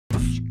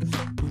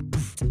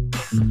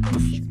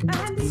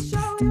And the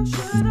show you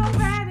should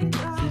already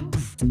know.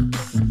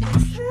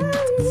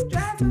 Hey, you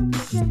dress up and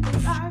change your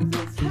life,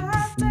 it's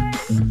happening.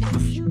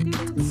 She'll give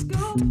you the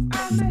scoop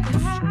and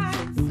behind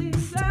the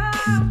scenes of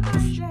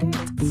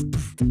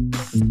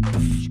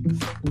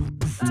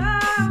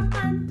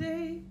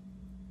Monday.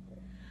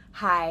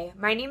 Hi,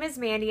 my name is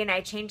Mandy and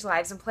I change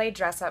lives and play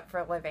dress up for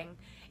a living.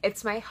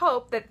 It's my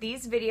hope that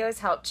these videos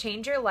help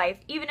change your life,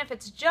 even if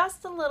it's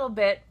just a little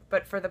bit,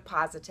 but for the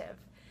positive.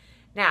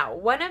 Now,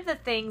 one of the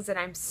things that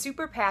I'm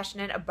super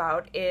passionate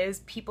about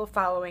is people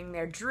following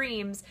their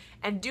dreams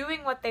and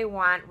doing what they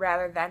want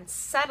rather than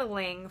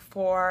settling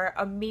for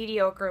a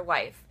mediocre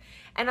life.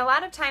 And a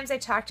lot of times I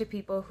talk to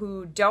people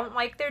who don't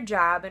like their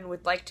job and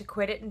would like to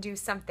quit it and do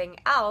something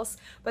else,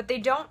 but they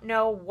don't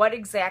know what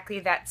exactly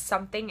that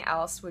something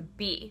else would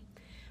be.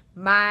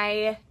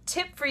 My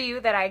tip for you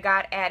that I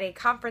got at a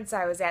conference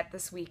I was at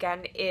this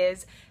weekend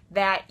is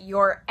that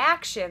your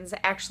actions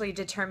actually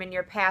determine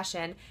your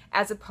passion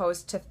as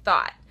opposed to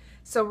thought.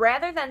 So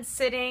rather than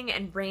sitting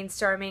and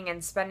brainstorming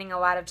and spending a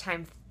lot of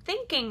time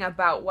thinking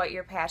about what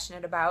you're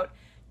passionate about,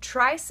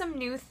 try some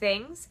new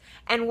things,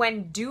 and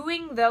when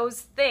doing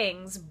those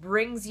things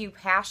brings you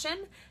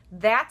passion,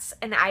 that's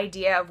an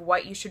idea of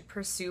what you should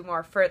pursue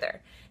more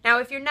further. Now,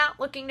 if you're not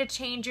looking to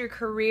change your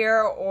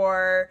career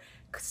or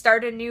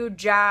start a new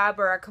job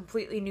or a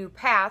completely new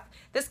path,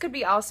 this could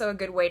be also a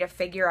good way to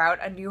figure out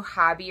a new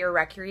hobby or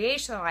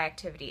recreational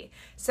activity.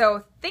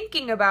 So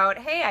thinking about,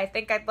 hey, I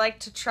think I'd like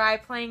to try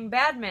playing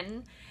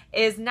badminton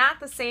is not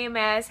the same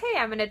as, hey,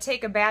 I'm going to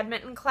take a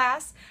badminton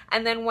class,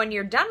 and then when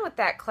you're done with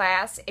that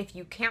class, if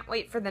you can't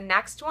wait for the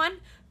next one,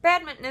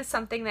 badminton is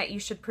something that you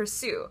should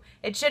pursue.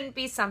 It shouldn't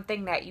be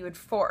something that you would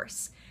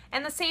force.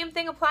 And the same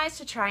thing applies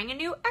to trying a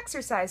new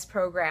exercise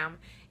program.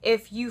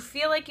 If you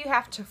feel like you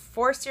have to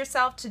force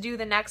yourself to do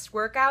the next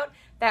workout,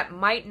 that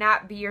might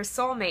not be your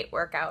soulmate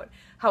workout.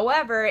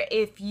 However,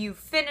 if you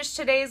finish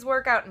today's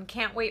workout and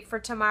can't wait for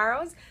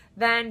tomorrow's,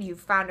 then you've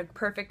found a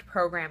perfect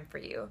program for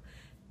you.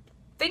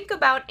 Think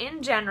about,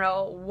 in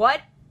general,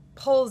 what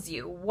pulls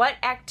you? What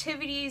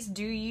activities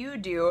do you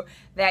do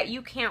that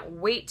you can't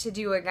wait to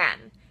do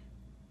again?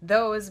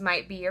 Those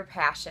might be your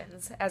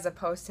passions, as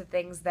opposed to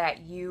things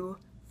that you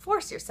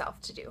force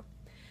yourself to do.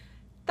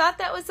 Thought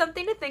that was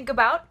something to think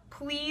about.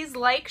 Please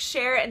like,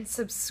 share, and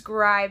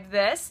subscribe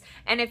this.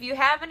 And if you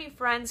have any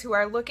friends who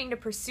are looking to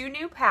pursue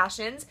new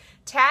passions,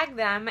 tag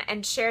them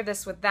and share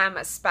this with them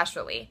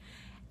especially.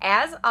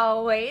 As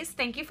always,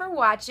 thank you for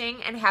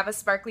watching and have a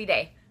sparkly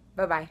day.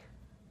 Bye-bye.